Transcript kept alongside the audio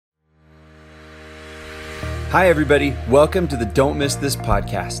Hi, everybody. Welcome to the Don't Miss This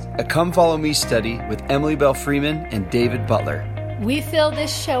podcast, a Come Follow Me study with Emily Bell Freeman and David Butler. We fill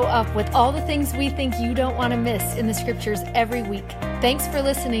this show up with all the things we think you don't want to miss in the scriptures every week. Thanks for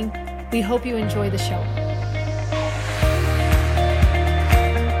listening. We hope you enjoy the show.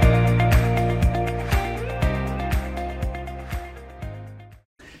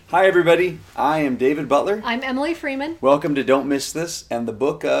 Hi, everybody. I am David Butler. I'm Emily Freeman. Welcome to Don't Miss This and the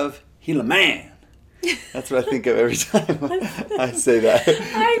book of Helaman. That's what I think of every time I say that.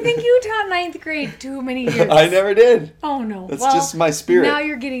 I think you taught ninth grade too many years. I never did. Oh, no. That's just my spirit. Now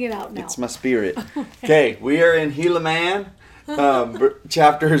you're getting it out now. It's my spirit. Okay, we are in Helaman,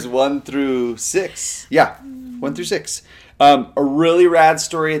 chapters 1 through 6. Yeah, 1 through 6. A really rad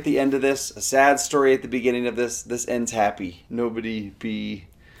story at the end of this, a sad story at the beginning of this. This ends happy. Nobody be...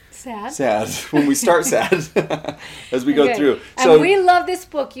 Sad. When we start sad as we go through. So, and we love this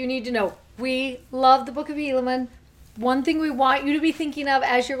book, you need to know. We love the book of Helaman. One thing we want you to be thinking of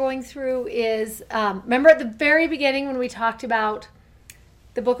as you're going through is, remember at the very beginning when we talked about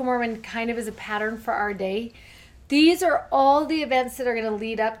the Book of Mormon kind of as a pattern for our day? These are all the events that are going to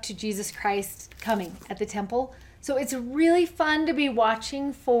lead up to Jesus Christ coming at the temple. So it's really fun to be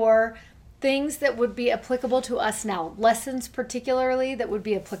watching for things that would be applicable to us now. Lessons particularly that would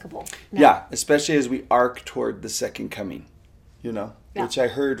be applicable now. Yeah, especially as we arc toward the second coming, which I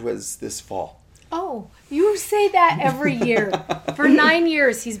heard was this fall. Oh, you say that every year. For 9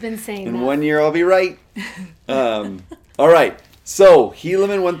 years he's been saying that. In 1 year I'll be right. All right, so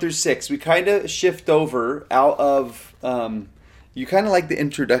Helaman 1 through 6. We kind of shift over out of... you kind of like the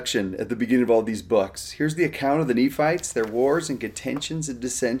introduction at the beginning of all these books. Here's the account of the Nephites, their wars and contentions and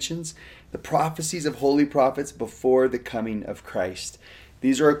dissensions, the prophecies of holy prophets before the coming of Christ.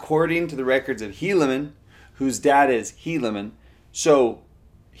 These are according to the records of Helaman, whose dad is Helaman. So,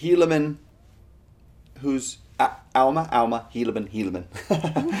 Helaman, who's Alma, Helaman.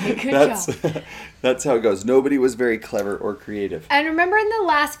 Good job. That's how it goes. Nobody was very clever or creative. And remember in the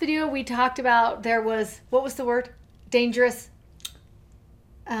last video we talked about there was, what was the word? Dangerous.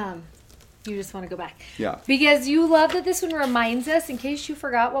 You just want to go back. Yeah. Because you love that this one reminds us, in case you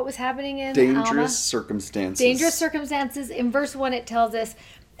forgot what was happening in Dangerous Alma. circumstances. Dangerous circumstances. In verse 1 it tells us,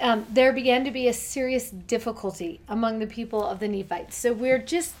 there began to be a serious difficulty among the people of the Nephites. So we're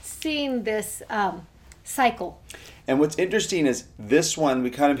just seeing this cycle. And what's interesting is this one, we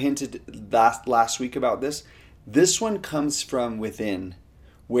kind of hinted last week about this. This one comes from within,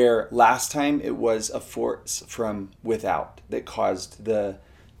 where last time it was a force from without that caused the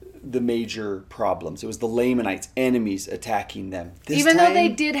major problems. It was the Lamanites, enemies attacking them. Even though they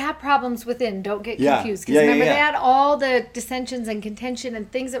did have problems within, don't get confused. Because remember, they had all the dissensions and contention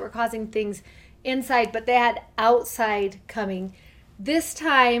and things that were causing things inside, but they had outside coming. This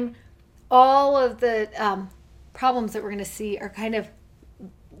time, all of the problems that we're going to see are kind of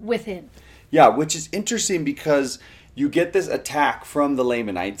within. Yeah, which is interesting because you get this attack from the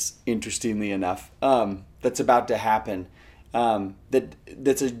Lamanites, interestingly enough, that's about to happen.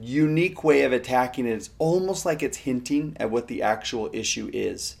 That's a unique way of attacking it. It's almost like it's hinting at what the actual issue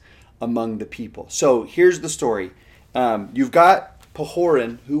is among the people. So here's the story. You've got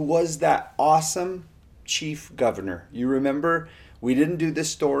Pahoran, who was that awesome chief governor. You remember, we didn't do this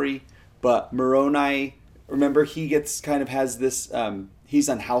story, but Moroni, remember he has this, he's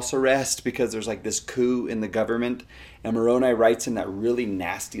on house arrest because there's like this coup in the government. And Moroni writes him that really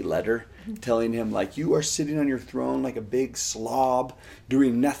nasty letter telling him, like, you are sitting on your throne like a big slob,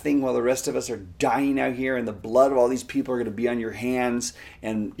 doing nothing while the rest of us are dying out here, and the blood of all these people are going to be on your hands.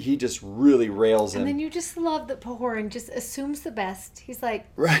 And he just really rails him. And then you just love that Pahoran just assumes the best. He's like,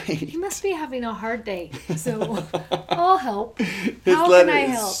 right. He must be having a hard day, so I'll help. His How letter can I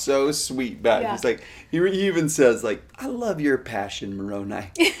is help? so sweet back. Yeah. He's like, he even says, like, I love your passion,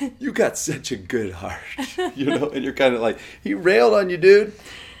 Moroni. You got such a good heart. And you're kind of like, he railed on you, dude.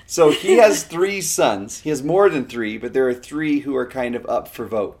 So he has 3 sons. He has more than 3, but there are 3 who are kind of up for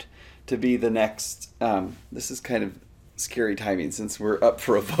vote to be the next. This is kind of scary timing since we're up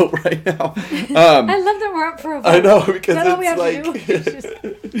for a vote right now. I love that we're up for a vote. I know, because is that all we have like... to do? Just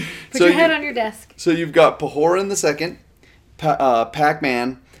put your head on your desk. So you've got Pahoran II,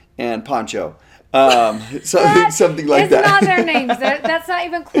 Pac-Man, and Poncho. Something like that. It's not their names. That's not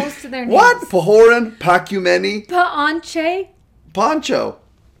even close to their names. What? Pahoran, Pacumeni, Poncho,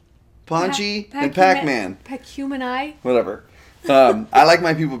 Ponchi, and Pac-Man. Pacumeni. Whatever. I like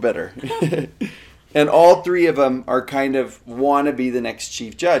my people better. And all 3 of them are kind of want to be the next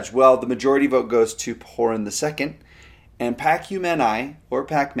chief judge. Well, the majority vote goes to Pahoran II, and Pacumeni, or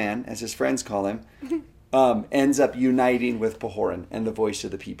Pac-Man, as his friends call him, ends up uniting with Pahoran and the voice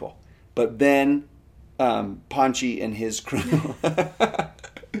of the people. But then Panchi and his crew. What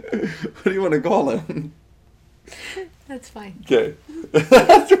do you want to call him? That's fine. Okay.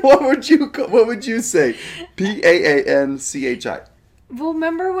 What would you say? Paanchi. Well,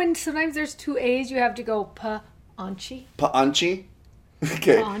 remember when sometimes there's two A's, you have to go Paanchi? Paanchi?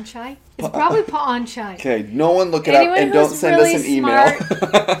 Okay. Paanchi? It's probably Paanchi. Okay, no one look it Anyone up and don't who's send really us an email.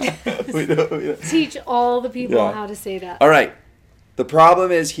 We don't. Teach all the people Yeah. how to say that. All right. The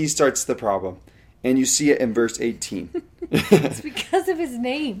problem is he starts the problem. And you see it in verse 18. It's because of his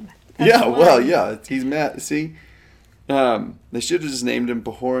name. That's Yeah, why. well, yeah. He's mad. See? They should have just named him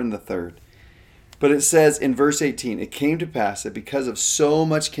Pahoran the Third. But it says in verse 18, it came to pass that because of so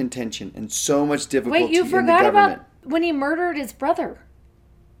much contention and so much difficulty Wait, you in the forgot government. about when he murdered his brother.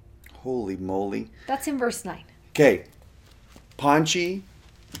 Holy moly. That's in verse 9. Okay. Panchi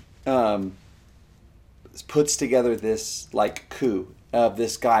puts together this like coup of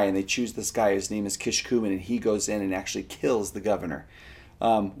this guy, and they choose this guy. His name is Kishkumen, and he goes in and actually kills the governor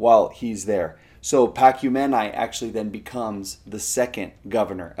while he's there. So Pachumeni actually then becomes the second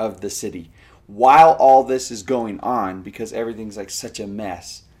governor of the city. While all this is going on, because everything's like such a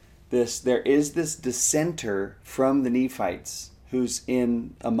mess, there is this dissenter from the Nephites who's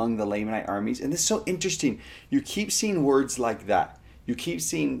in among the Lamanite armies. And this is so interesting. You keep seeing words like that. You keep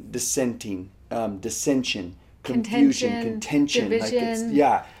seeing dissenting, dissension, confusion, contention. division.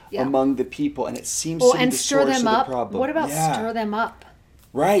 Like it's, among the people. And it seems to be and the stir source them of the up. problem. What about Yeah. stir them up?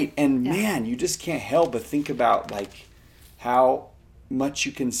 Right. And man, you just can't help but think about like how much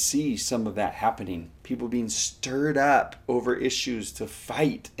you can see some of that happening. People being stirred up over issues to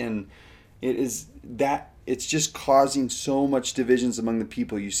fight. And it's just causing so much divisions among the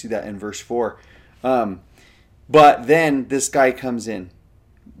people. You see that in verse 4. But then this guy comes in.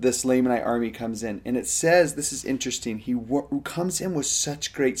 This Lamanite army comes in. And it says, this is interesting, he comes in with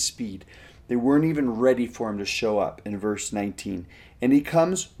such great speed. They weren't even ready for him to show up in verse 19. And he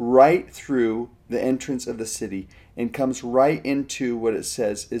comes right through the entrance of the city and comes right into what it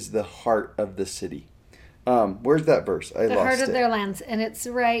says is the heart of the city. Where's that verse? I lost it. The heart of their lands. And it's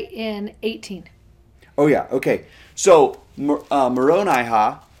right in 18. Oh, yeah. Okay. So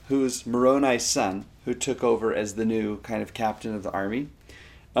Moronihah, who's Moroni's son, who took over as the new kind of captain of the army,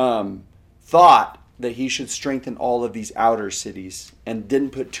 thought that he should strengthen all of these outer cities and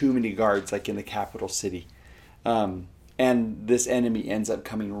didn't put too many guards like in the capital city. And this enemy ends up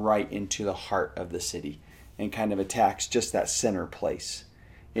coming right into the heart of the city and kind of attacks just that center place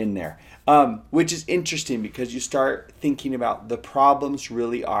in there. Which is interesting because you start thinking about the problems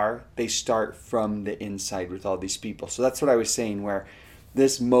really they start from the inside with all these people. So that's what I was saying, where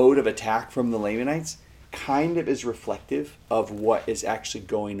this mode of attack from the Lamanites kind of is reflective of what is actually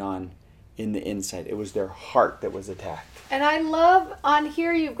going on in the inside. It was their heart that was attacked. And I love on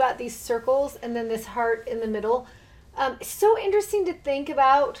here you've got these circles and then this heart in the middle. It's so interesting to think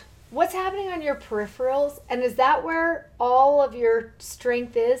about what's happening on your peripherals, and is that where all of your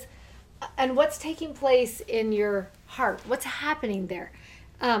strength is? And what's taking place in your heart? What's happening there?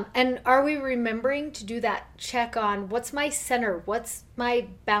 And are we remembering to do that check on what's my center? What's my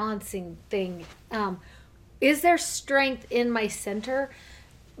balancing thing? Is there strength in my center?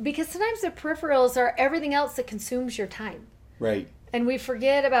 Because sometimes the peripherals are everything else that consumes your time. Right. And we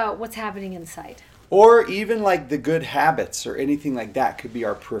forget about what's happening inside. Or even like the good habits or anything like that could be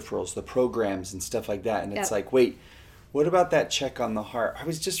our peripherals, the programs and stuff like that. And it's like, wait, what about that check on the heart? I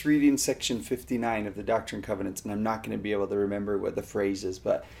was just reading section 59 of the Doctrine and Covenants, and I'm not going to be able to remember what the phrase is,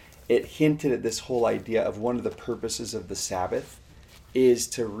 but it hinted at this whole idea of one of the purposes of the Sabbath is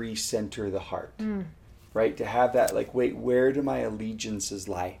to recenter the heart. Right? To have that, like, wait, where do my allegiances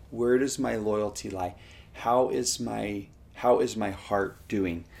lie? Where does my loyalty lie? How is my heart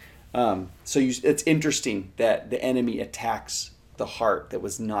doing? It's interesting that the enemy attacks the heart that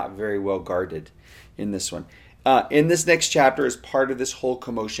was not very well guarded in this one. In this next chapter, as part of this whole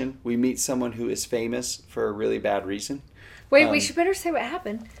commotion, we meet someone who is famous for a really bad reason. Wait, we should better say what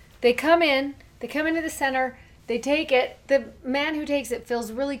happened. They come into the center, they take it. The man who takes it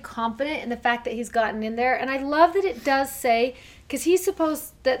feels really confident in the fact that he's gotten in there. And I love that it does say, because he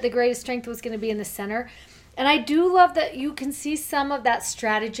supposed that the greatest strength was going to be in the center. And I do love that you can see some of that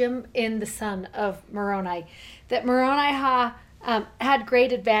stratagem in the son of Moroni. That Moronihah had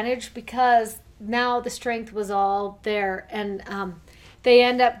great advantage because now the strength was all there. And they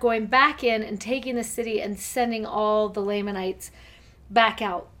end up going back in and taking the city and sending all the Lamanites back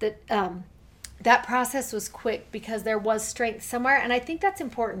out. That process was quick because there was strength somewhere. And I think that's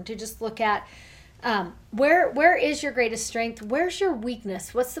important to just look at Where is your greatest strength? Where's your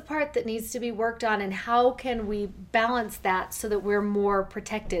weakness? What's the part that needs to be worked on, and how can we balance that so that we're more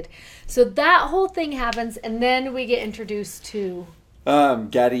protected? So that whole thing happens, and then we get introduced to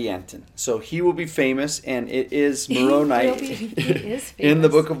Gadianton. So he will be famous, and it is Moroni he is in the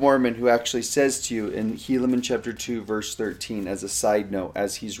famous. Book of Mormon who actually says to you in Helaman chapter 2, verse 13, as a side note,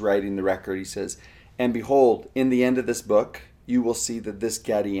 as he's writing the record, he says, "And behold, in the end of this book, you will see that this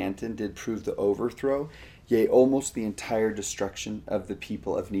Gadianton did prove the overthrow, yea, almost the entire destruction of the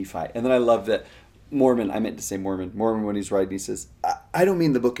people of Nephi." And then I love that Mormon, when he's writing, he says, I don't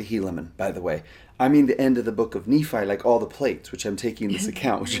mean the book of Helaman, by the way. I mean the end of the book of Nephi, like all the plates, which I'm taking this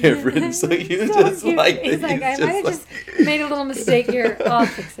account, which I've written. So you So just cute. like He's like, I might have just made a little mistake here. I'll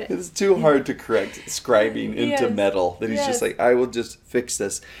fix it. It's too hard to correct scribing into Yes. metal that he's just Yes. like, I will just fix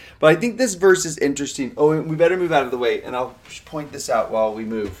this. But I think this verse is interesting. Oh, and we better move out of the way, and I'll point this out while we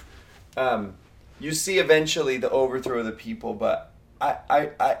move. You see eventually the overthrow of the people, but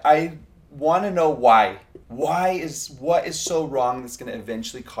I want to know why. What is so wrong that's going to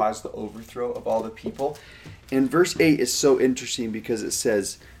eventually cause the overthrow of all the people? And verse 8 is so interesting because it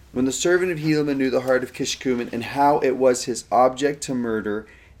says, "When the servant of Helaman knew the heart of Kishkumen, and how it was his object to murder,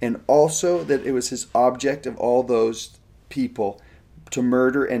 and also that it was his object of all those people to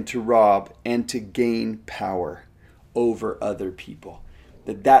murder and to rob and to gain power over other people."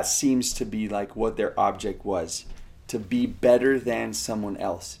 That seems to be like what their object was. To be better than someone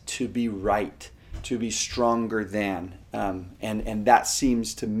else, to be right, to be stronger than. And that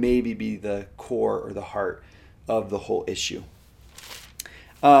seems to maybe be the core or the heart of the whole issue.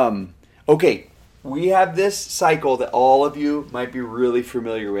 Okay, we have this cycle that all of you might be really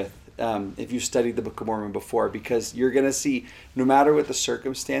familiar with if you've studied the Book of Mormon before, because you're going to see no matter what the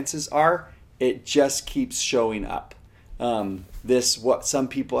circumstances are, it just keeps showing up. This, what some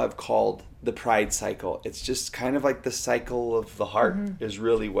people have called the pride cycle. It's just kind of like the cycle of the heart is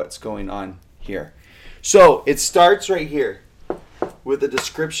really what's going on here. So it starts right here with a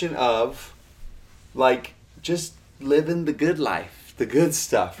description of like just living the good life, the good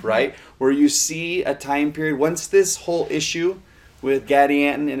stuff, right? Where you see a time period, once this whole issue with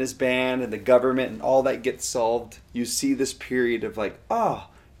Gadianton and his band and the government and all that gets solved, you see this period of like,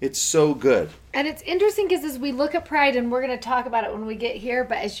 it's so good. And it's interesting because as we look at pride, and we're going to talk about it when we get here,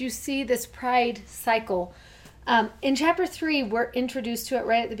 but as you see this pride cycle, in chapter 3, we're introduced to it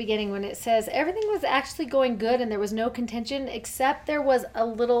right at the beginning when it says everything was actually going good and there was no contention, except there was a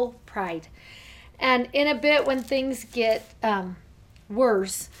little pride. And in a bit, when things get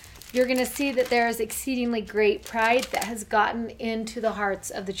worse, you're going to see that there is exceedingly great pride that has gotten into the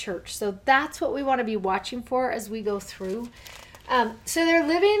hearts of the church. So that's what we want to be watching for as we go through. So they're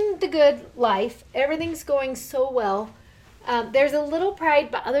living the good life. Everything's going so well. There's a little pride,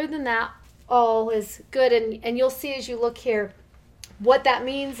 but other than that, all is good. And you'll see as you look here, what that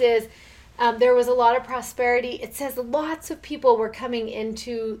means is there was a lot of prosperity. It says lots of people were coming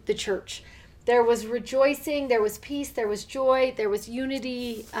into the church. There was rejoicing, there was peace, there was joy, there was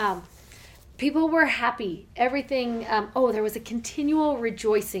unity. People were happy. Everything, there was a continual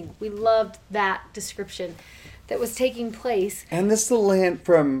rejoicing. We loved that description that was taking place. And this little hint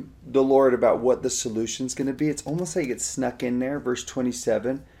from the Lord about what the solution's going to be. It's almost like it's snuck in there. Verse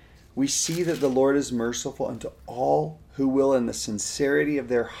 27, we see that the Lord is merciful unto all who will in the sincerity of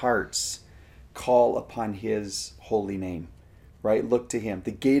their hearts call upon his holy name. Right? Look to him.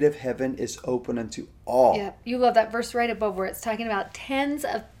 The gate of heaven is open unto all. Yeah, you love that verse right above where it's talking about tens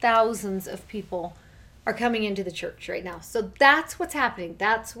of thousands of people are coming into the church right now. So that's what's happening.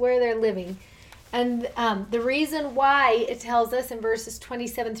 That's where they're living. And the reason why it tells us in verses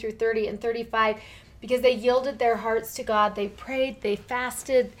 27 through 30 and 35, because they yielded their hearts to God, they prayed, they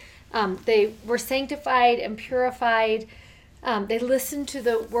fasted, they were sanctified and purified, they listened to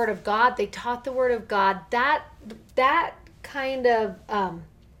the word of God, they taught the word of God. That kind of,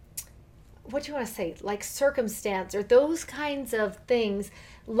 what do you want to say, like circumstance or those kinds of things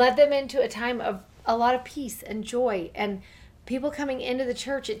led them into a time of a lot of peace and joy and people coming into the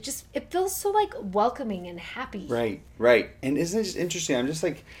church. It feels so like welcoming and happy. Right. And isn't it just interesting? I'm just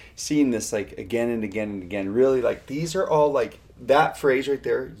like seeing this like again and again and again. Really, like these are all like that phrase right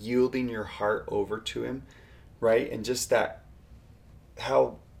there, yielding your heart over to him, right? And just that,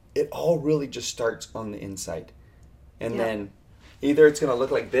 how it all really just starts on the inside. And then either it's going to look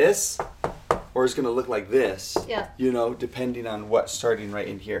like this or it's going to look like this, depending on what's starting right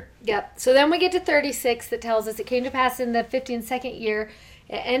in here. Yep. So then we get to 36 that tells us it came to pass in the 52nd year.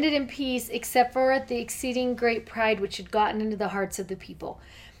 It ended in peace except for the exceeding great pride which had gotten into the hearts of the people.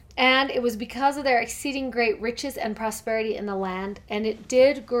 And it was because of their exceeding great riches and prosperity in the land, and it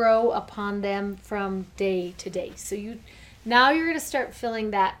did grow upon them from day to day. So now you're going to start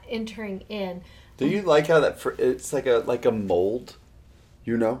feeling that entering in. Do you like how it's like a mold?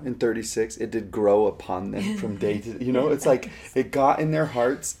 In 36, it did grow upon them from day to, it's like it got in their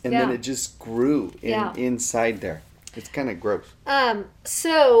hearts and then it just grew inside there. It's kind of gross.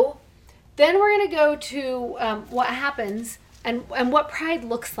 So then we're going to go to what happens and what pride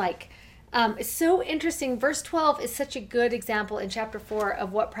looks like. It's so interesting. Verse 12 is such a good example in chapter 4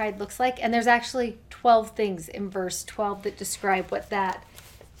 of what pride looks like. And there's actually 12 things in verse 12 that describe what that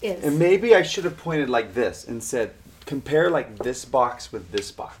is. And maybe I should have pointed like this and said, compare like this box with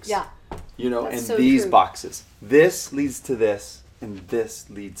this box. Yeah. And so these true. boxes. This leads to this, and this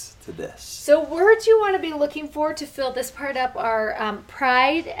leads to this. So words you want to be looking for to fill this part up are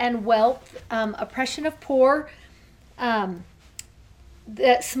pride and wealth, oppression of poor,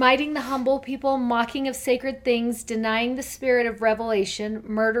 smiting the humble people, mocking of sacred things, denying the spirit of revelation,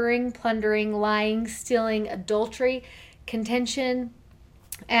 murdering, plundering, lying, stealing, adultery, contention,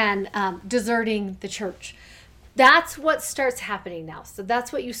 and deserting the church. That's what starts happening now. So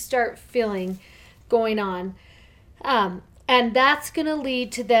that's what you start feeling going on. And that's going to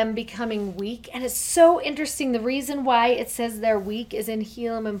lead to them becoming weak. And it's so interesting. The reason why it says they're weak is in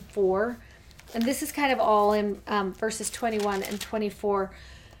Helaman 4. And this is kind of all in verses 21 and 24,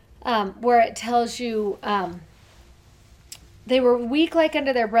 where it tells you they were weak like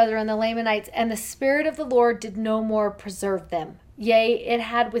unto their brethren, the Lamanites, and the Spirit of the Lord did no more preserve them. Yea, it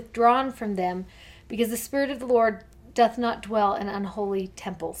had withdrawn from them, because the Spirit of the Lord doth not dwell in unholy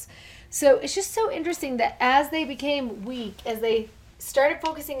temples. So it's just so interesting that as they became weak, as they started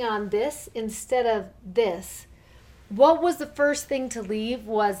focusing on this instead of this, what was the first thing to leave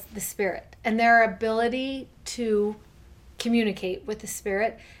was the Spirit and their ability to communicate with the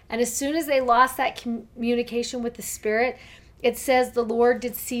Spirit. And as soon as they lost that communication with the Spirit, it says the Lord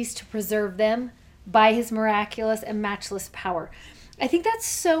did cease to preserve them by his miraculous and matchless power. I think that's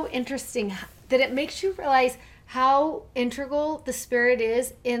so interesting that it makes you realize how integral the Spirit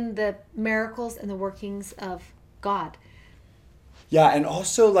is in the miracles and the workings of God. Yeah, and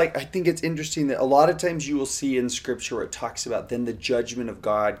also, I think it's interesting that a lot of times you will see in Scripture where it talks about then the judgment of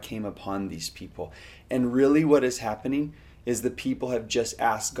God came upon these people. And really what is happening is the people have just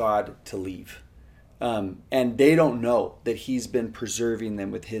asked God to leave. And they don't know that he's been preserving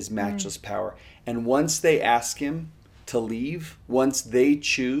them with his matchless power. And once they ask him to leave, once they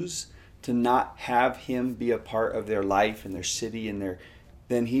choose to not have him be a part of their life and their city and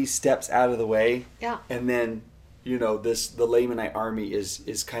then he steps out of the way. Yeah. And then the Lamanite army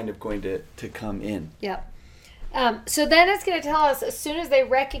is kind of going to come in. Yeah. So then it's going to tell us as soon as they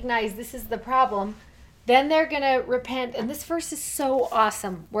recognize this is the problem, then they're going to repent. And this verse is so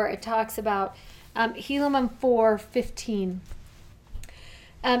awesome where it talks about Helaman 4:15.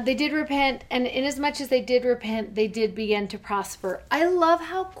 They did repent, and inasmuch as they did repent, they did begin to prosper. I love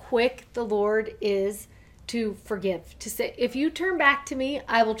how quick the Lord is to forgive. To say, if you turn back to me,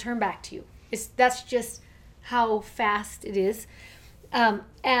 I will turn back to you. That's just how fast it is.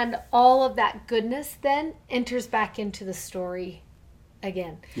 And all of that goodness then enters back into the story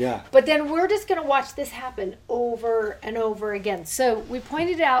again. Yeah. But then we're just going to watch this happen over and over again. So we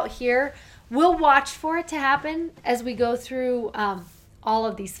pointed out here, we'll watch for it to happen as we go through all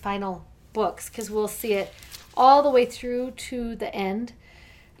of these final books, because we'll see it all the way through to the end.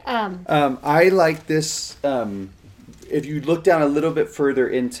 I like this. If you look down a little bit further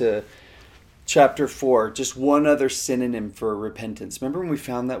into chapter 4, just one other synonym for repentance. Remember when we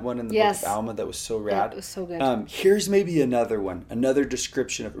found that one in the book of Alma that was so rad? That was so good. Here's maybe another one, another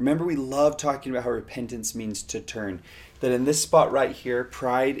description of. Remember, we love talking about how repentance means to turn. That in this spot right here,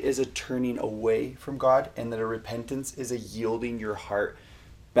 pride is a turning away from God, and that a repentance is a yielding your heart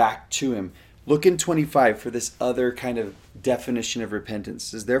back to him. Look in 25 for this other kind of definition of repentance. It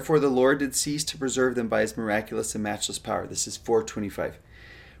says, therefore the Lord did cease to preserve them by his miraculous and matchless power. This is 4:25.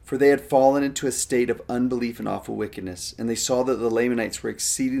 For they had fallen into a state of unbelief and awful wickedness, and they saw that the Lamanites were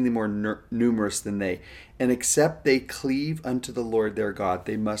exceedingly more numerous than they. And except they cleave unto the Lord their God,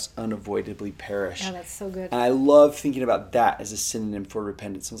 they must unavoidably perish. Yeah, that's so good. And I love thinking about that as a synonym for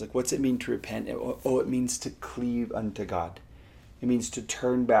repentance. I was like, what's it mean to repent? It means to cleave unto God. It means to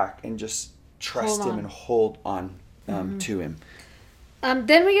turn back and just trust him and hold on to him.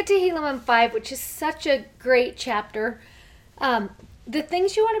 Then we get to Helaman 5, which is such a great chapter. The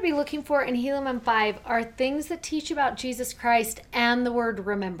things you want to be looking for in Helaman 5 are things that teach about Jesus Christ and the word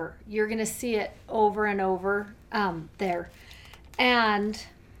remember. You're going to see it over and over there. And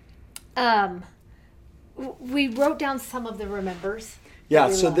we wrote down some of the remembers. Yeah,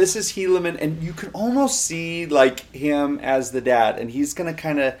 we so love. this is Helaman, and you can almost see like him as the dad, and he's gonna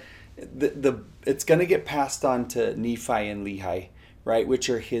kind of it's gonna get passed on to Nephi and Lehi, right, which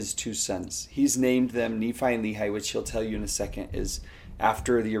are his two sons. He's named them Nephi and Lehi, which he'll tell you in a second is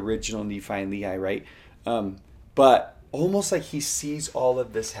after the original Nephi and Lehi, right? But almost like he sees all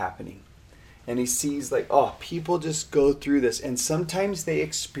of this happening. And he sees like, oh, people just go through this. And sometimes they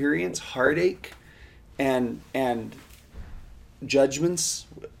experience heartache and judgments,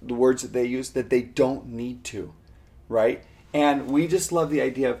 the words that they use, that they don't need to, right? And we just love the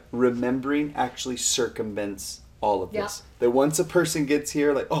idea of remembering actually circumvents all of this. That once a person gets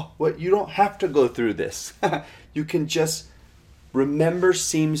here, like, oh, what? You don't have to go through this. You can just remember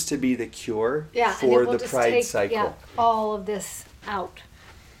seems to be the cure for the pride cycle. Yeah, all of this out.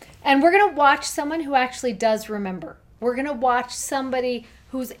 And we're going to watch someone who actually does remember. We're going to watch somebody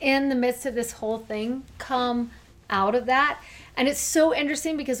who's in the midst of this whole thing come out of that. And it's so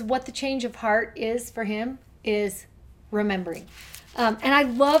interesting because what the change of heart is for him is remembering. And I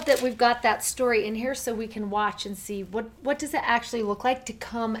love that we've got that story in here so we can watch and see what does it actually look like to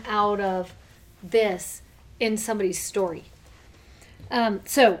come out of this in somebody's story.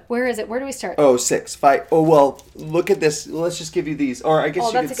 So where is it? Where do we start? 6, 5. Oh, well, look at this. Let's just give you these. Or I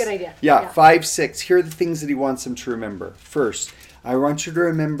guess that's a good idea. Yeah, 5, 6. Here are the things that he wants them to remember. First, I want you to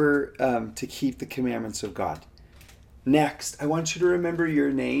remember to keep the commandments of God. Next, I want you to remember your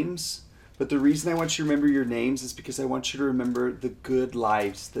names. But the reason I want you to remember your names is because I want you to remember the good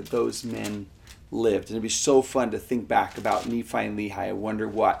lives that those men lived. And it'd be so fun to think back about Nephi and Lehi. I wonder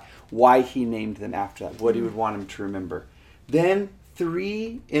why he named them after that, what he would want them to remember. Then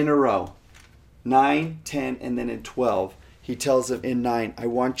 3 in a row, 9, 10, and then in 12, he tells them in 9, I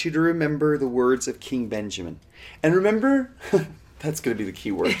want you to remember the words of King Benjamin. And remember, that's going to be the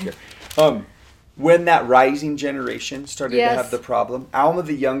key word here. When that rising generation started to have the problem, Alma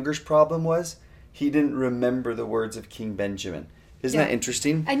the Younger's problem was he didn't remember the words of King Benjamin. Isn't that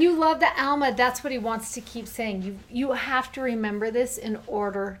interesting? And you love that Alma, that's what he wants to keep saying. You have to remember this in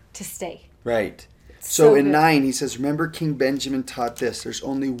order to stay. Right. So in good. 9, he says, remember King Benjamin taught this. There's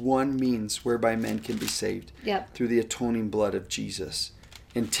only one means whereby men can be saved. Through the atoning blood of Jesus.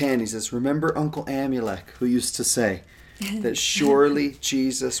 In 10, he says, remember Uncle Amulek, who used to say that surely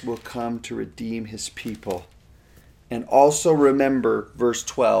Jesus will come to redeem his people. And also remember verse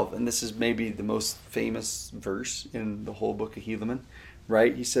 12, and this is maybe the most famous verse in the whole book of Helaman,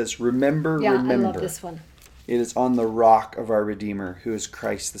 right? He says, remember. I love this one. It is on the rock of our Redeemer, who is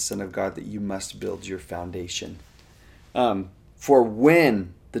Christ the Son of God, that you must build your foundation. For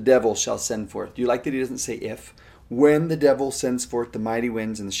when the devil shall send forth. Do you like that he doesn't say if? When the devil sends forth the mighty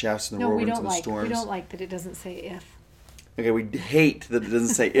winds and the shafts and the whirlwinds and the storms. We don't like that it doesn't say if. Okay, we hate that it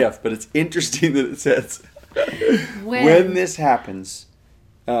doesn't say if, but it's interesting that it says when this happens,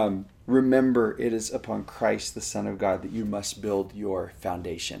 remember it is upon Christ the Son of God that you must build your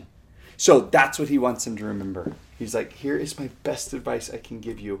foundation. So that's what he wants them to remember. He's like, here is my best advice I can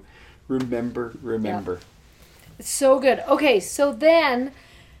give you. Remember. Yeah. It's so good. Okay, so then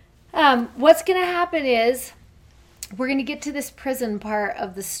what's going to happen is we're going to get to this prison part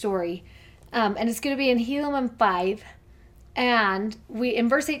of the story. And it's going to be in Helaman 5. And in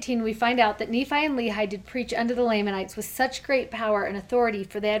verse 18, we find out that Nephi and Lehi did preach unto the Lamanites with such great power and authority,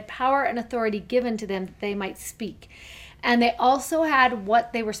 for they had power and authority given to them that they might speak. And they also had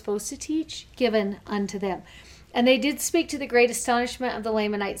what they were supposed to teach given unto them. And they did speak to the great astonishment of the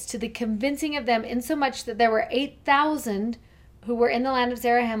Lamanites, to the convincing of them, insomuch that there were 8,000 who were in the land of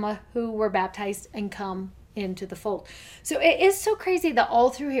Zarahemla who were baptized and come into the fold. So it is so crazy that all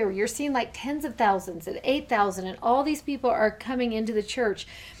through here you're seeing like tens of thousands and 8,000 and all these people are coming into the church.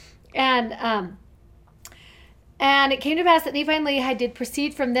 And it came to pass that Nephi and Lehi did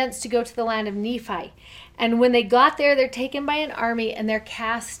proceed from thence to go to the land of Nephi. And when they got there, they're taken by an army and they're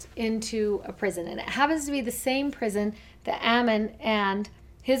cast into a prison. And it happens to be the same prison that Ammon and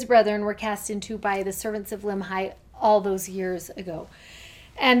his brethren were cast into by the servants of Limhi all those years ago.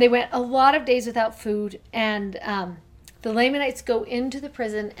 And they went a lot of days without food. And the Lamanites go into the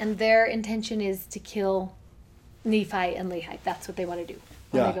prison and their intention is to kill Nephi and Lehi. That's what they want to do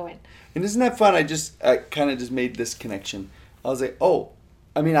when they go in. And isn't that fun? I kind of just made this connection. I was like,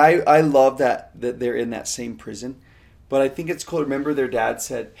 I love that they're in that same prison. But I think it's cool. Remember their dad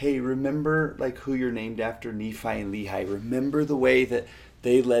said, hey, remember like who you're named after, Nephi and Lehi. Remember the way that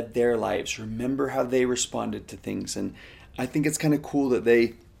they led their lives. Remember how they responded to things. And I think it's kind of cool that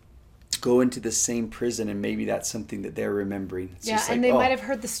they go into the same prison and maybe that's something that they're remembering. It's and they might have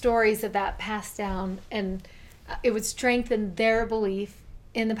heard the stories of that passed down and it would strengthen their belief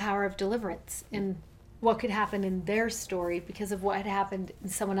in the power of deliverance in what could happen in their story because of what had happened in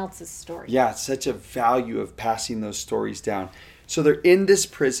someone else's story. Yeah, such a value of passing those stories down. So they're in this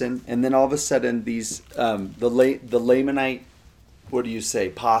prison, and then all of a sudden, these the Lamanite, what do you say,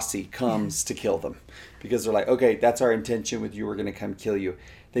 posse comes to kill them, because they're like, okay, that's our intention with you. We're going to come kill you.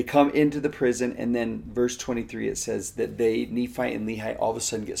 They come into the prison, and then verse 23 it says that Nephi and Lehi, all of a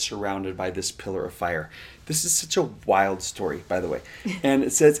sudden get surrounded by this pillar of fire. This is such a wild story, by the way, and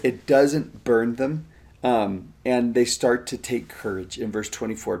it says it doesn't burn them. And they start to take courage in verse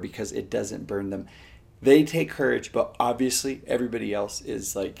 24 because it doesn't burn them. They take courage, but obviously everybody else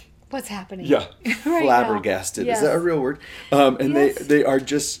is like, what's happening? Yeah, right flabbergasted. Yes. Is that a real word? And yes. they are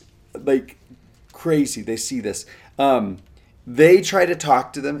just like crazy. They see this. They try to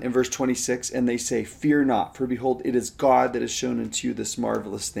talk to them in verse 26, and they say, "Fear not, for behold, it is God that has shown unto you this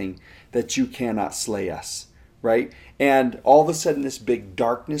marvelous thing, that you cannot slay us." Right? And all of a sudden this big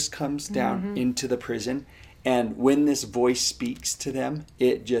darkness comes down into the prison. And when this voice speaks to them,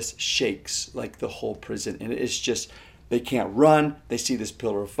 it just shakes like the whole prison. And it's just, they can't run. They see this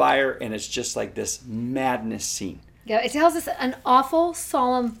pillar of fire, and it's just like this madness scene. Yeah, it tells us an awful,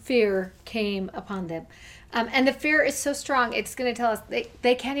 solemn fear came upon them. And the fear is so strong, it's going to tell us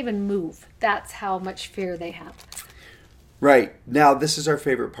they can't even move. That's how much fear they have. Right. Now, this is our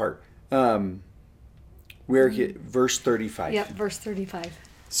favorite part. Verse 35. Yep, verse 35.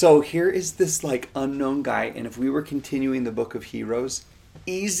 So here is this like unknown guy, and if we were continuing the book of heroes,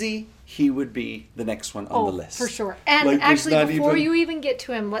 easy he would be the next one on the list. For sure. And like, actually, before you even get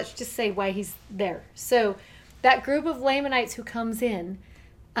to him, let's just say why he's there. So that group of Lamanites who comes in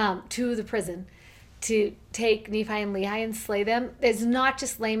to the prison to take Nephi and Lehi and slay them is not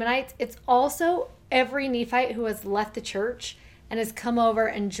just Lamanites. It's also every Nephite who has left the church and has come over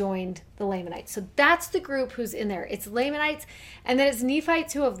and joined the Lamanites. So that's the group who's in there. It's Lamanites, and then it's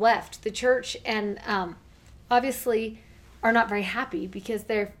Nephites who have left the church and obviously are not very happy because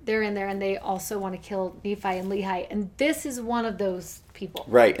they're in there and they also want to kill Nephi and Lehi. And this is one of those people.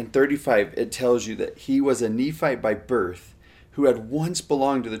 Right. In 35, it tells you that he was a Nephite by birth who had once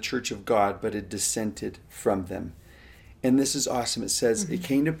belonged to the church of God but had dissented from them. And this is awesome. It says, It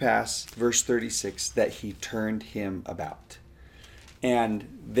came to pass, verse 36, that he turned him about.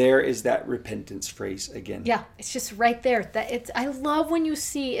 And there is that repentance phrase again. Yeah, it's just right there. I love when you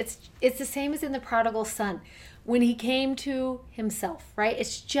see it's the same as in the prodigal son when he came to himself, right?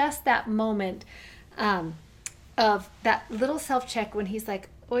 It's just that moment of that little self-check when he's like,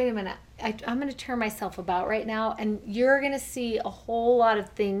 wait a minute, I'm going to turn myself about right now, and you're going to see a whole lot of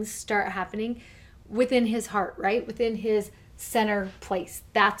things start happening within his heart, right? Within his center place.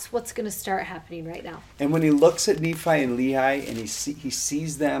 That's what's going to start happening right now. And when he looks at Nephi and Lehi and he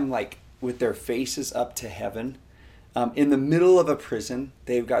sees them like with their faces up to heaven, in the middle of a prison,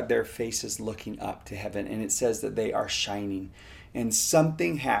 they've got their faces looking up to heaven, and it says that they are shining. And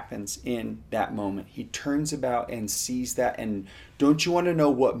something happens in that moment. He turns about and sees that. And don't you want to know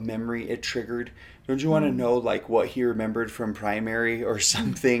what memory it triggered? Don't you want to know like what he remembered from primary or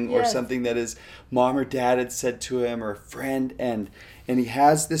something, Yes. or something that his mom or dad had said to him, or a friend? And he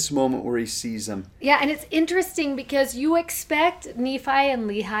has this moment where he sees them. Yeah, and it's interesting because you expect Nephi and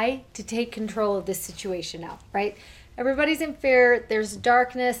Lehi to take control of this situation now, right? Everybody's in fear. There's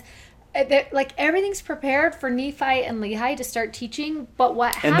darkness. Like everything's prepared for Nephi and Lehi to start teaching, but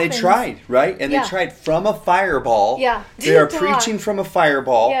what happens? And they tried, right? And Yeah. they tried from a fireball. Yeah. They are Talk. preaching from a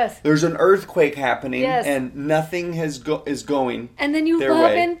fireball. Yes. There's an earthquake happening, Yes. and nothing is going And then you their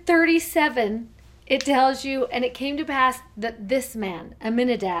love way. in 37, it tells you, and it came to pass that this man,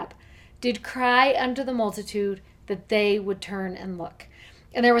 Aminadab, did cry unto the multitude that they would turn and look.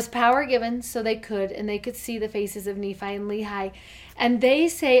 And there was power given so they could, and they could see the faces of Nephi and Lehi. And they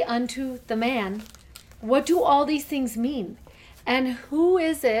say unto the man, what do all these things mean? And who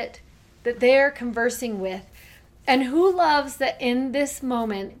is it that they are conversing with? And who loves that in this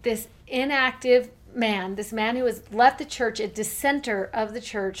moment, this inactive man, this man who has left the church, a dissenter of the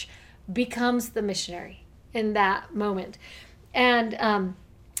church, becomes the missionary in that moment? And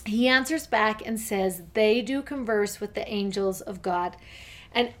he answers back and says, they do converse with the angels of God.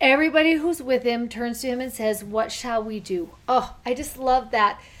 And everybody who's with him turns to him and says, what shall we do? Oh, I just love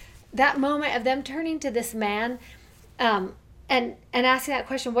that moment of them turning to this man and asking that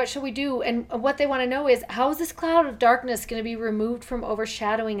question, what shall we do? And what they want to know is, how is this cloud of darkness going to be removed from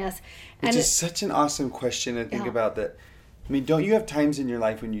overshadowing us? Which is such an awesome question to think about that. I mean, don't you have times in your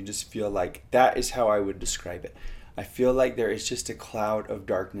life when you just feel like, that is how I would describe it. I feel like there is just a cloud of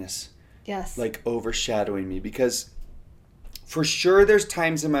darkness. Yes. Like overshadowing me, because for sure there's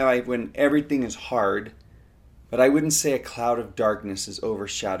times in my life when everything is hard, but I wouldn't say a cloud of darkness is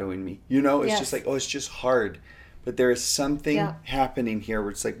overshadowing me. You know, it's Yes. just like, oh, it's just hard. But there is something Yeah. happening here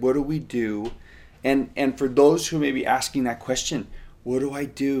where it's like, what do we do? And for those who may be asking that question, what do I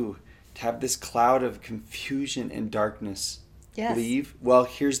do to have this cloud of confusion and darkness Yes. leave? Well,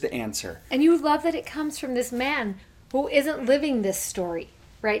 here's the answer. And you love that it comes from this man who isn't living this story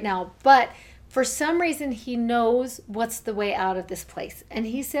right now, but for some reason he knows what's the way out of this place. And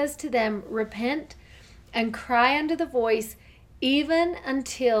he says to them, repent and cry unto the voice, even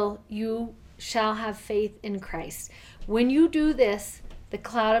until you shall have faith in Christ. When you do this, the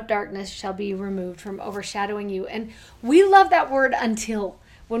cloud of darkness shall be removed from overshadowing you. And we love that word until.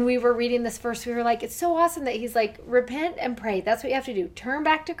 When we were reading this verse, we were like, it's so awesome that he's like, repent and pray. That's what you have to do. Turn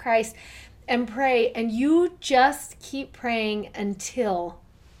back to Christ and pray. And you just keep praying until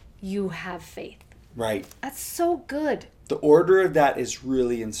you have faith. Right. That's so good. The order of that is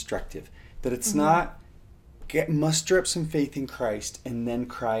really instructive. That it's not muster up some faith in Christ and then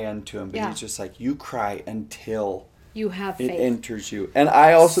cry unto him. But Yeah. he's just like, you cry until You have it faith. enters you. And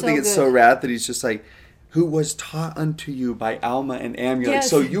I also So think it's so good. rad that he's just like, who was taught unto you by Alma and Am. You're like, Yes.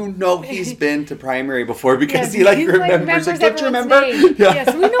 so you know he's been to primary before because Yes, he like he, remembers. Like, don't you everyone's remember? name. Yeah.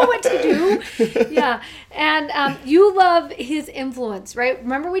 Yes, we know what to do. Yeah. And you love his influence, right?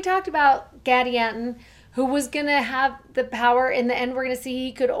 Remember we talked about Gadianton, who was going to have the power. In the end, we're going to see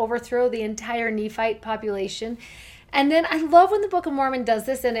he could overthrow the entire Nephite population. And then I love when the Book of Mormon does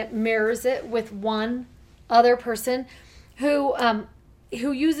this and it mirrors it with one other person who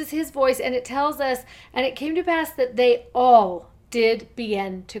uses his voice, and it tells us, and it came to pass that they all did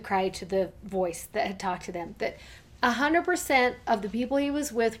begin to cry to the voice that had talked to them. That 100% of the people he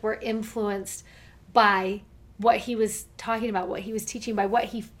was with were influenced by what he was talking about, what he was teaching, by what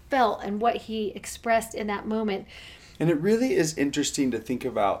he felt and what he expressed in that moment. And it really is interesting to think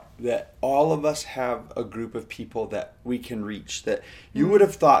about that all of us have a group of people that we can reach. That you would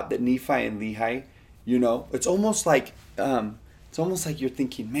have thought that Nephi and Lehi, you know, it's almost like you're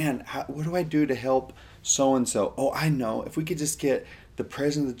thinking, man, what do I do to help so and so? Oh, I know. If we could just get the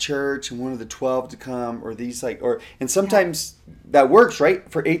president of the church and one of the 12 to come, or these and sometimes that works, right?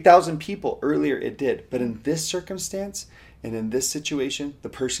 For 8,000 people earlier, it did. But in this circumstance and in this situation, the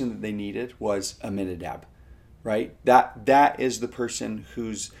person that they needed was Aminadab. Right? That is the person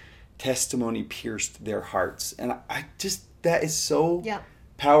whose testimony pierced their hearts. And I just, that is so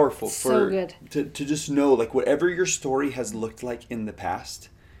powerful So good. To just know, like, whatever your story has looked like in the past,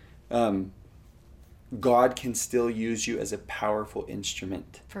 God can still use you as a powerful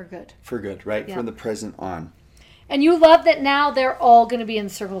instrument. For good. For good, right? Yeah. From the present on. And you love that now they're all going to be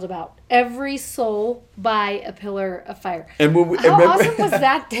encircled about. Every soul by a pillar of fire. And when How awesome was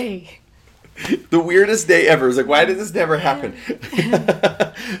that day? The weirdest day ever. It was like, why did this never happen?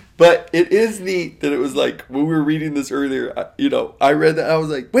 But it is neat that it was like, when we were reading this earlier, I read that, I was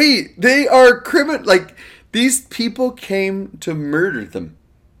like, wait, they are criminal. Like, these people came to murder them.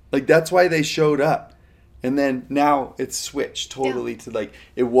 Like, that's why they showed up. And then now it's switched totally to like,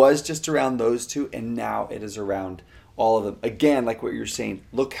 it was just around those two, and now it is around all of them. Again, like what you're saying,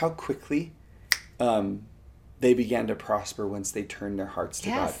 look how quickly they began to prosper once they turned their hearts to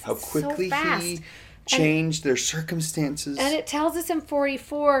God. How quickly He changed their circumstances. And it tells us in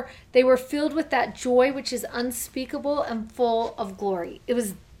 44, they were filled with that joy which is unspeakable and full of glory. It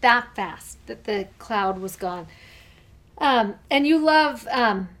was that fast that the cloud was gone. And you love,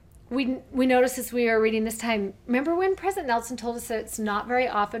 we noticed as we were reading this time, remember when President Nelson told us that it's not very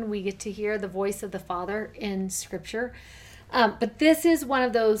often we get to hear the voice of the Father in Scripture? But this is one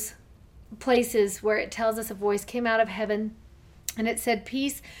of those places where it tells us a voice came out of heaven and it said,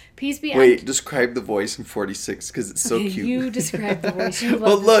 peace be Wait, describe the voice in 46 because it's so cute. You describe the voice. You love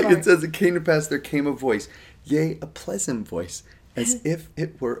well, this look, part. it says, it came to pass there came a voice, yea, a pleasant voice, as if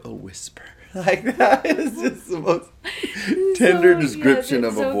it were a whisper. Like, that is just the most tender description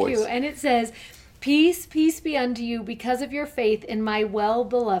of a voice. Cute. And it says, peace be unto you because of your faith in my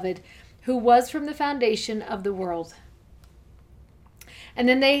well-beloved, who was from the foundation of the world. And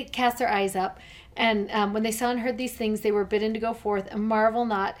then they cast their eyes up, and when they saw and heard these things, they were bidden to go forth and marvel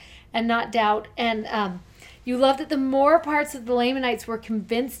not and not doubt. And you love that the more parts of the Lamanites were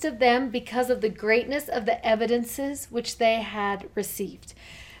convinced of them because of the greatness of the evidences which they had received.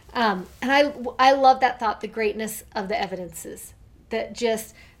 And I love that thought, the greatness of the evidences. That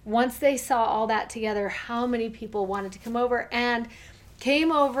just, once they saw all that together, how many people wanted to come over and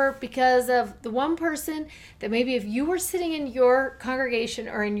came over because of the one person that maybe if you were sitting in your congregation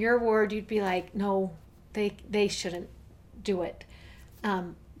or in your ward, you'd be like, no, they shouldn't do it.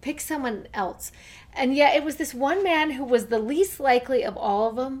 Pick someone else. And yet it was this one man who was the least likely of all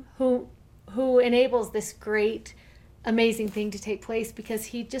of them who who enables this great, amazing thing to take place, because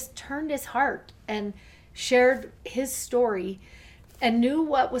he just turned his heart and shared his story and knew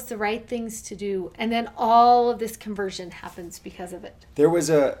what was the right things to do. And then all of this conversion happens because of it. There was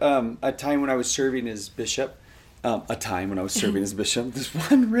a time when I was serving as bishop. This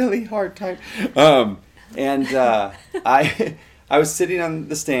one really hard time. I was sitting on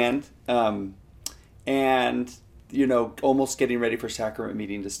the stand, and, almost getting ready for sacrament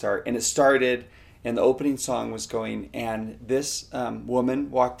meeting to start. And it started, and the opening song was going, and this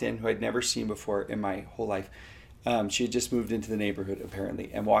woman walked in who I'd never seen before in my whole life. She had just moved into the neighborhood, apparently,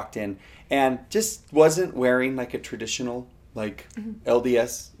 and walked in and just wasn't wearing like a traditional, like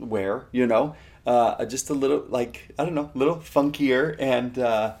LDS wear, just a little, like, I don't know, little funkier,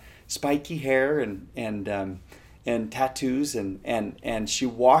 and spiky hair and tattoos. And she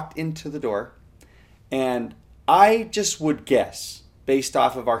walked into the door, and I just would guess, based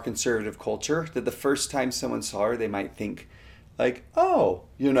off of our conservative culture, that the first time someone saw her, they might think like, oh,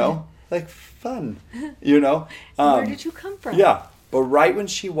 like fun, Where did you come from? Yeah. But right when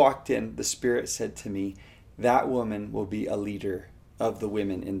she walked in, the Spirit said to me, that woman will be a leader of the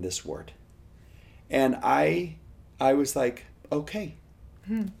women in this ward. And I was like, okay,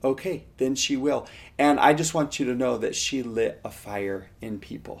 then she will. And I just want you to know that she lit a fire in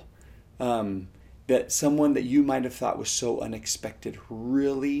people. That someone that you might have thought was so unexpected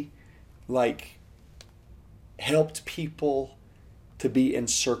really, like, helped people to be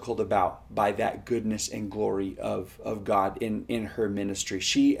encircled about by that goodness and glory of God in her ministry.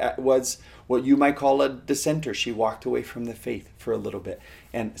 She was what you might call a dissenter. She walked away from the faith for a little bit,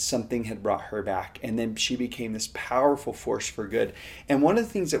 and something had brought her back. And then she became this powerful force for good. And one of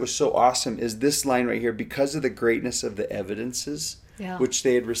the things that was so awesome is this line right here: because of the greatness of the evidences which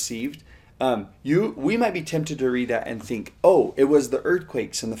they had received. We might be tempted to read that and think, oh, it was the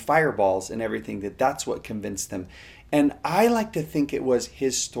earthquakes and the fireballs and everything, that's what convinced them. And I like to think it was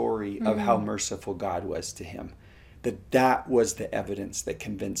his story of how merciful God was to him. That was the evidence that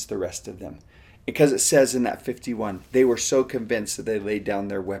convinced the rest of them. Because it says in that 51, they were so convinced that they laid down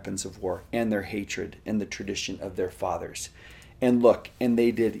their weapons of war and their hatred and the tradition of their fathers. And look, and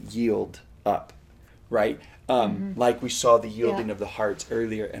they did yield up, right? Like we saw the yielding of the hearts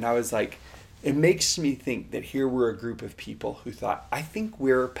earlier. And I was like, it makes me think that here we're a group of people who thought, I think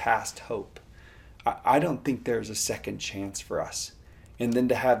we're past hope. I don't think there's a second chance for us. And then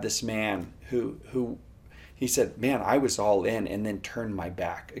to have this man who he said, man, I was all in, and then turned my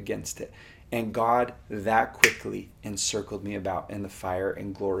back against it. And God that quickly encircled me about in the fire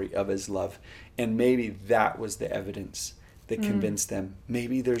and glory of his love. And maybe that was the evidence that convinced them,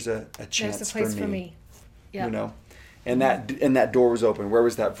 maybe there's a chance there's a place for me. Yeah. And that door was open. Where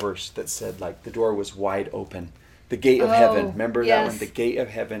was that verse that said, like, the door was wide open? The gate of heaven. Remember that one? The gate of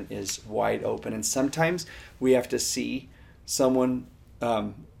heaven is wide open. And sometimes we have to see someone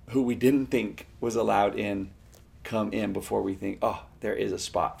who we didn't think was allowed in come in before we think, oh, there is a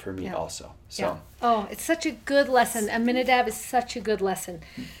spot for me also. So. Yeah. Oh, it's such a good lesson. Aminadab is such a good lesson.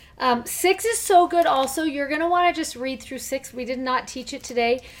 6 is so good also. You're going to want to just read through 6. We did not teach it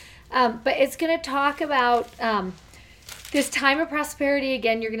today. But it's going to talk about this time of prosperity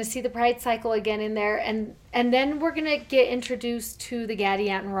again. You're going to see the pride cycle again in there. And then we're going to get introduced to the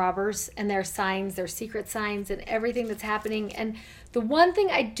Gadianton robbers and their signs, their secret signs, and everything that's happening. And the one thing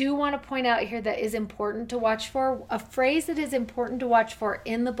I do want to point out here that is important to watch for, a phrase that is important to watch for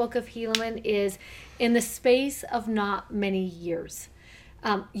in the book of Helaman, is in the space of not many years.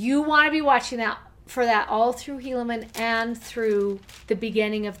 You want to be watching that for that all through Helaman and through the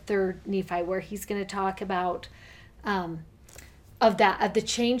beginning of 3rd Nephi, where he's going to talk about of the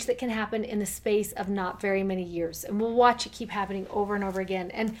change that can happen in the space of not very many years. And we'll watch it keep happening over and over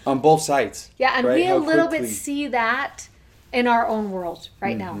again. And on both sides. Yeah, and we a little bit see that in our own world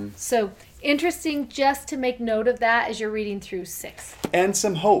right now. So interesting just to make note of that as you're reading through 6. And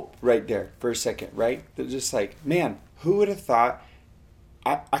some hope right there for a second, right? They're just like, man, who would have thought?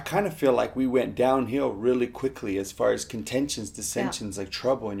 I kind of feel like we went downhill really quickly as far as contentions, dissensions, like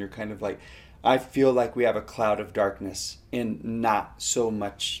trouble. And you're kind of like, I feel like we have a cloud of darkness in not so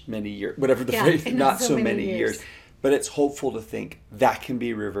many years, whatever the phrase, not so many years. But it's hopeful to think that can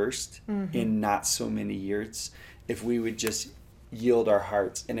be reversed in not so many years if we would just yield our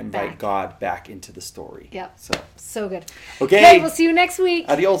hearts and invite God back into the story. Yeah. So good. Okay. We'll see you next week.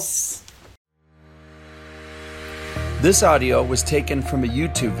 Adios. This audio was taken from a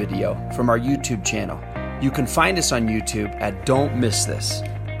YouTube video from our YouTube channel. You can find us on YouTube at Don't Miss This.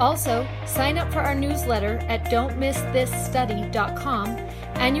 Also, sign up for our newsletter at don'tmissthisstudy.com,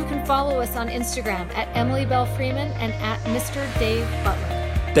 and you can follow us on Instagram at Emily Bell Freeman and at Mr. Dave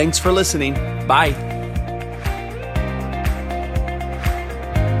Butler. Thanks for listening. Bye.